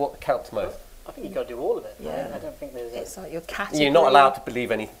app? What counts most? I think you've got to do all of it. Yeah. I don't think there's... It's like your category. You're not allowed to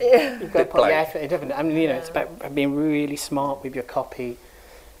believe anything. You've got to put the effort in, definitely. I mean, it's about being really smart with your copy,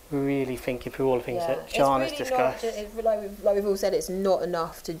 really thinking through all the things that Sean has discussed. Like we've all said, it's not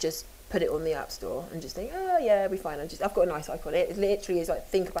enough to just put it on the app store and just think, oh yeah, it'll be fine. I've got a nice icon. It literally is like,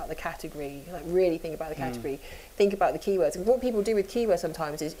 think about the category, like really think about the category, think about the keywords. And what people do with keywords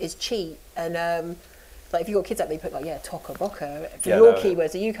sometimes is cheat and like if you've got kids out there, you put like Toca Boca for your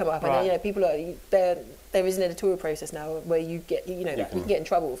keywords that you come up, and then, people are there is an editorial process now where you get you can get in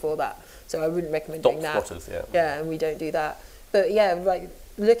trouble for that. So I wouldn't recommend doing that. Spotters, and we don't do that. But like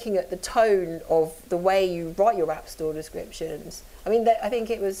looking at the tone of the way you write your app store descriptions. I mean, I think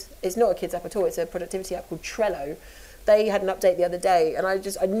it's not a kids app at all. It's a productivity app called Trello. They had an update the other day, and I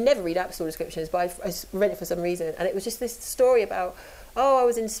never read app store descriptions, but I read it for some reason, and it was just this story about, I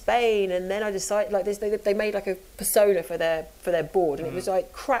was in Spain, and then I decided like this. They made like a persona for their board, and it was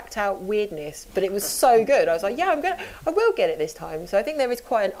like cracked out weirdness, but it was so good. I was like, I will get it this time. So I think there is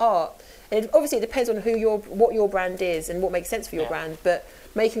quite an art, and obviously it depends on what your brand is and what makes sense for your brand, but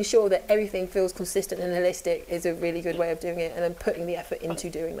making sure that everything feels consistent and holistic is a really good way of doing it, and then putting the effort into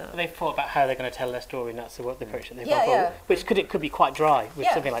doing that. They've thought about how they're going to tell their story, and that's the approach that they've got. Which could be quite dry with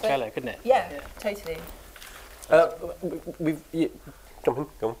something like Trello, couldn't it? Yeah, totally. Go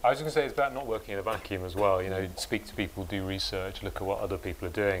on. I was going to say it's about not working in a vacuum as well. Speak to people, do research, look at what other people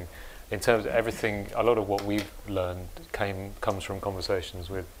are doing. In terms of everything, a lot of what we've learned comes from conversations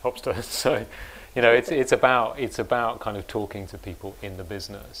with Hopsters. So, it's about kind of talking to people in the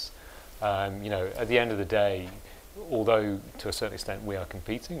business. At the end of the day, although to a certain extent we are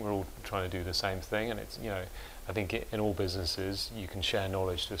competing, we're all trying to do the same thing, and it's I think in all businesses you can share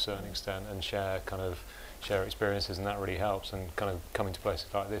knowledge to a certain extent and share experiences, and that really helps. And kind of coming to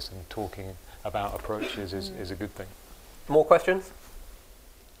places like this and talking about approaches is a good thing. More questions?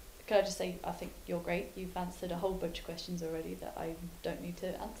 Can I just say, I think you're great. You've answered a whole bunch of questions already that I don't need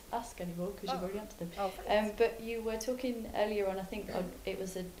to ask anymore because you've already answered them. But you were talking earlier on, I think it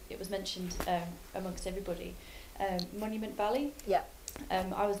was mentioned amongst everybody, Monument Valley. Yeah.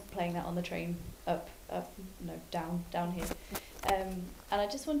 I was playing that on the train down here. And I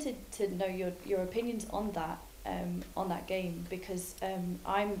just wanted to know your opinions on that game, because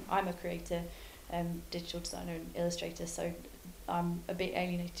I'm a creator, digital designer and illustrator, so I'm a bit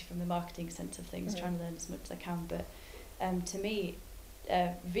alienated from the marketing sense of things, trying to learn as much as I can. But to me,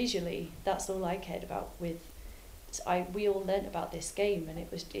 visually, that's all I cared about. We all learnt about this game, and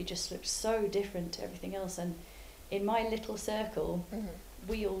it just looked so different to everything else. And in my little circle,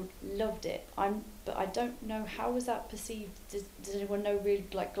 we all loved it. But I don't know, how was that perceived? Does anyone know really,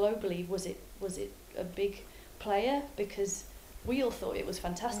 like globally? Was it a big player? Because we all thought it was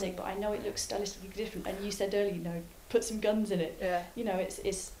fantastic, but I know it looks stylistically different. And you said earlier, put some guns in it. Yeah.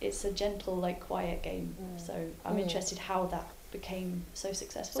 It's a gentle, like quiet game. So I'm interested how that became so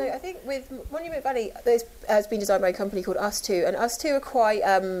successful. So I think with Monument Valley, has been designed by a company called Us2, and Us2 are quite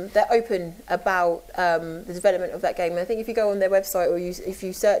they're open about the development of that game. And I think if you go on their website or if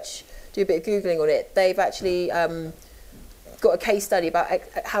you do a bit of googling on it, they've actually got a case study about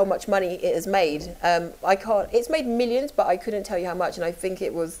how much money it has made. It's made millions, but I couldn't tell you how much, and I think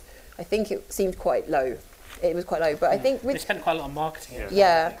it seemed quite low. It was quite low, but I think they spent quite a lot on marketing.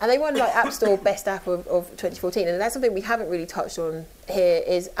 Yeah, and they won like App Store Best App of 2014, and that's something we haven't really touched on here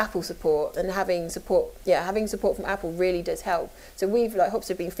is Apple support, and having support from Apple really does help. So we've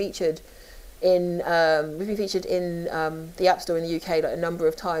Hopster been featured in the App Store in the UK like a number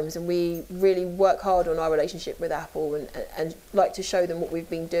of times, and we really work hard on our relationship with Apple and like to show them what we've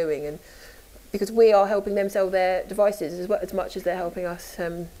been doing, and because we are helping them sell their devices as much as they're helping us.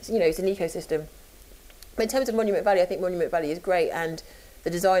 It's an ecosystem. But in terms of Monument Valley, I think Monument Valley is great, and the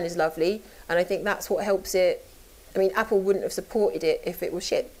design is lovely, and I think that's what helps it. I mean, Apple wouldn't have supported it if it was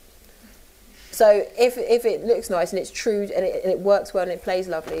shit. So if it looks nice and it's true and it works well and it plays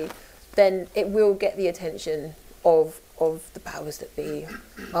lovely, then it will get the attention of of the powers that be,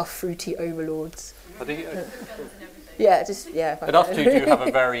 our fruity overlords. But Yeah, just yeah. But us two do have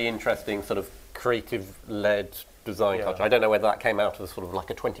a very interesting sort of creative-led design culture. I don't know whether that came out of sort of like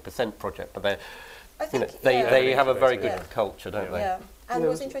a 20% project, but they have a very good culture, don't they? Yeah. And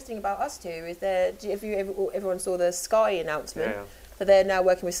what's interesting about us two is that everyone saw the Sky announcement, that they're now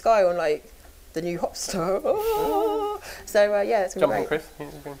working with Sky on like the new Hopstar. Oh! So it's going to be great. Chris?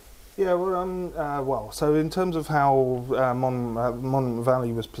 Yeah, well, so in terms of how Monument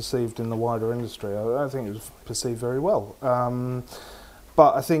Valley was perceived in the wider industry, I think it was perceived very well.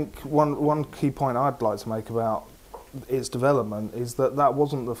 But I think one key point I'd like to make about its development is that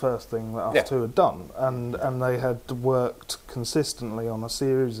wasn't the first thing that us two had done, and they had worked consistently on a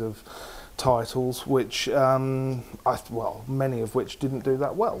series of titles which many of which didn't do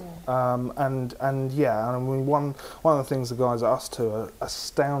that well. I mean one of the things the guys at us two are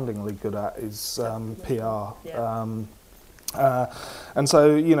astoundingly good at is PR. And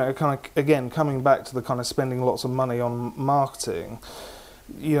so, kind of again coming back to the kind of spending lots of money on marketing,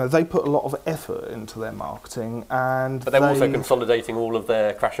 they put a lot of effort into their marketing, but they were also consolidating all of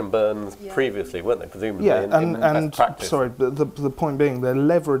their crash and burns previously, weren't they? Presumably, in best practice. Sorry, but the point being, they're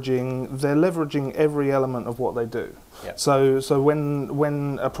leveraging every element of what they do. Yeah. So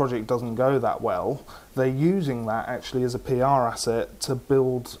when a project doesn't go that well, they're using that actually as a PR asset to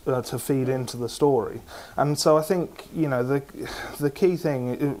build to feed into the story. And so I think the key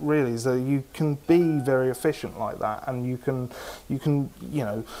thing really is that you can be very efficient like that, and you can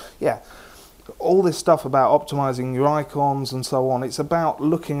all this stuff about optimizing your icons and so on. It's about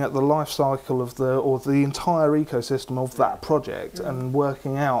looking at the life cycle of the entire ecosystem of that project and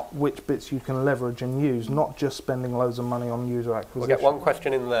working out which bits you can leverage and use, not just spending loads of money on user acquisition. We'll get one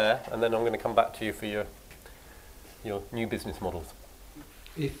question in there, and then I'm going to come back to you for your new business models.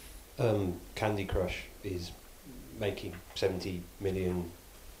 If Candy Crush is making £70 million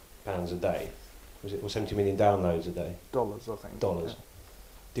a day, was it, or 70 million downloads a day? Dollars, I think. Dollars. Yeah.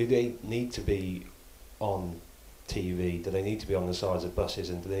 Do they need to be on TV? Do they need to be on the sides of buses,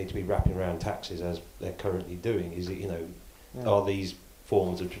 and do they need to be wrapping around taxis as they're currently doing? Is it, are these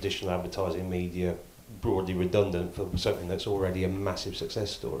forms of traditional advertising media broadly redundant for something that's already a massive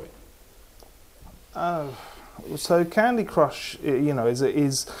success story? So Candy Crush,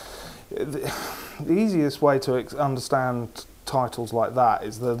 is the easiest way to understand titles like that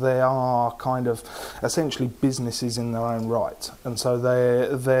is that they are kind of essentially businesses in their own right, and so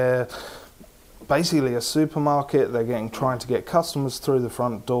they're basically a supermarket. They're trying to get customers through the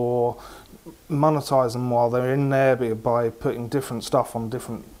front door, monetize them while they're in there by putting different stuff on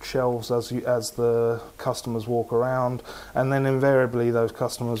different shelves as the customers walk around, and then invariably those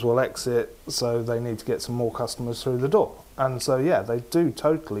customers will exit, so they need to get some more customers through the door. And so, they do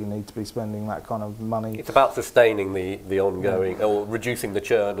totally need to be spending that kind of money. It's about sustaining the ongoing, or reducing the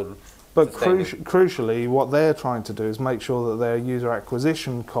churn. But crucially, what they're trying to do is make sure that their user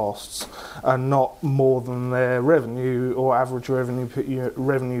acquisition costs are not more than their revenue or average revenue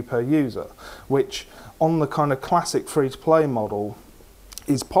per user, which on the kind of classic free-to-play model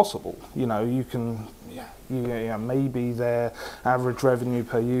is possible. You can... maybe their average revenue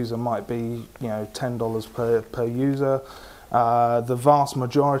per user might be $10 per user. The vast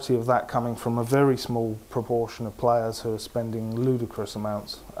majority of that coming from a very small proportion of players who are spending ludicrous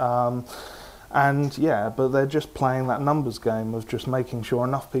amounts. But they're just playing that numbers game of just making sure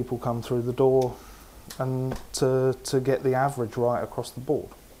enough people come through the door and to get the average right across the board.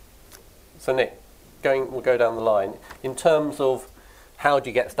 So Nick, we'll go down the line. In terms of how do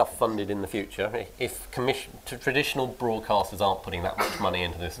you get stuff funded in the future? If traditional broadcasters aren't putting that much money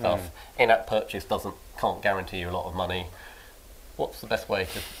into this stuff, in-app purchase can't guarantee you a lot of money. What's the best way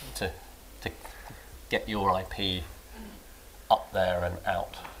to get your IP up there and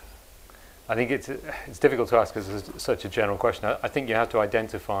out? I think it's difficult to ask because it's such a general question. I think you have to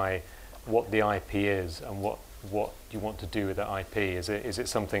identify what the IP is and what you want to do with that IP. Is it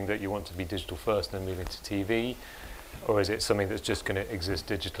something that you want to be digital first and then move into TV? Or is it something that's just going to exist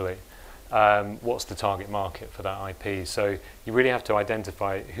digitally? What's the target market for that IP? So you really have to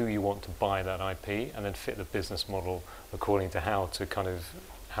identify who you want to buy that IP and then fit the business model according to how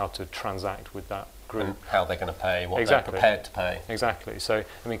to transact with that group. And how they're going to pay, what they're prepared to pay. Exactly. So,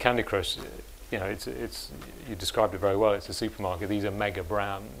 I mean, Candy Crush, it's you described it very well. It's a supermarket. These are mega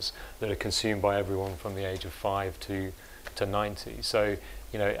brands that are consumed by everyone from the age of 5 to 90. So,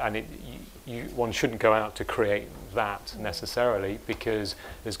 and one shouldn't go out to create that necessarily, because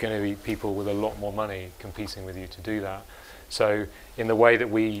there's going to be people with a lot more money competing with you to do that. So in the way that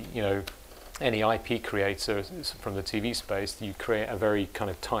we, any IP creator from the TV space, you create a very kind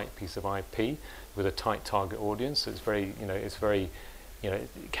of tight piece of IP with a tight target audience. So it's very,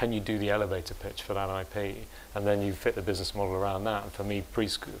 can you do the elevator pitch for that IP? And then you fit the business model around that. And for me,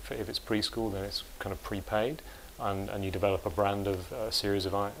 preschool, if it's preschool, then it's kind of prepaid, and you develop a brand of a series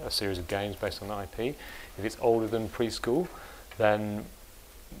of games based on the IP. If it's older than preschool, then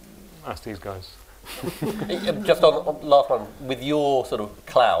ask these guys. Just on last one, with your sort of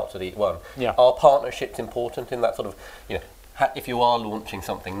clout at each one, are partnerships important in that sort of, if you are launching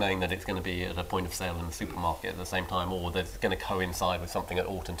something knowing that it's going to be at a point of sale in the supermarket at the same time, or that it's going to coincide with something at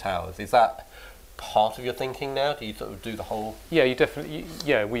Alton Towers, is that part of your thinking now? Do you sort of do the whole? Yeah, you definitely.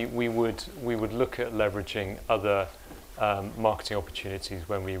 Yeah, we would look at leveraging other marketing opportunities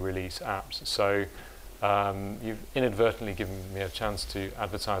when we release apps. So you've inadvertently given me a chance to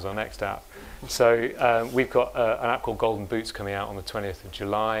advertise our next app. So we've got an app called Golden Boots coming out on the 20th of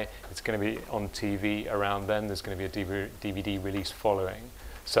July. It's going to be on TV around then. There's going to be a DVD release following.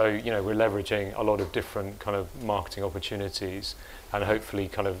 So, we're leveraging a lot of different kind of marketing opportunities and hopefully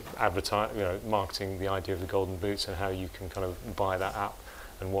kind of marketing the idea of the Golden Boots and how you can kind of buy that app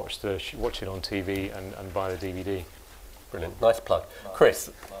and watch it on TV and buy the DVD. Brilliant. Nice plug. Chris.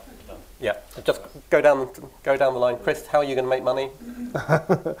 Yeah, just go down the line. Chris, how are you going to make money?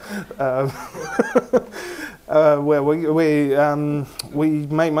 Well, we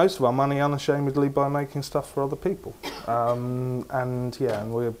make most of our money unashamedly by making stuff for other people, but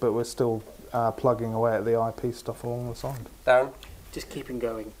we're still plugging away at the IP stuff along the side. Darren, just keeping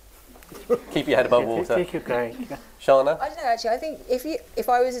going. Keep your head above water. Keep going. Shana? I don't know, actually. I think if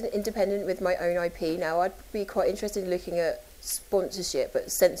I was an independent with my own IP now, I'd be quite interested in looking at sponsorship,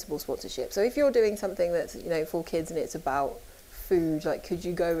 but sensible sponsorship. So if you're doing something that's for kids and it's about food, like could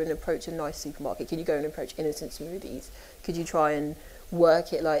you go and approach a nice supermarket? Could you go and approach Innocent Smoothies? Could you try and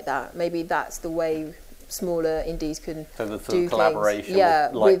work it like that? Maybe that's the way smaller indies can do collaboration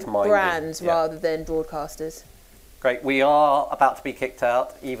things. With brands rather than broadcasters. Great. We are about to be kicked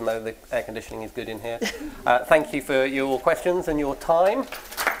out, even though the air conditioning is good in here. Thank you for your questions and your time.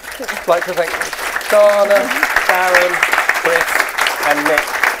 I'd like to thank Shana, Darren, Chris and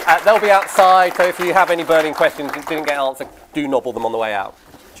Nick. They'll be outside, so if you have any burning questions that didn't get answered, do nobble them on the way out.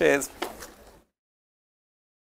 Cheers.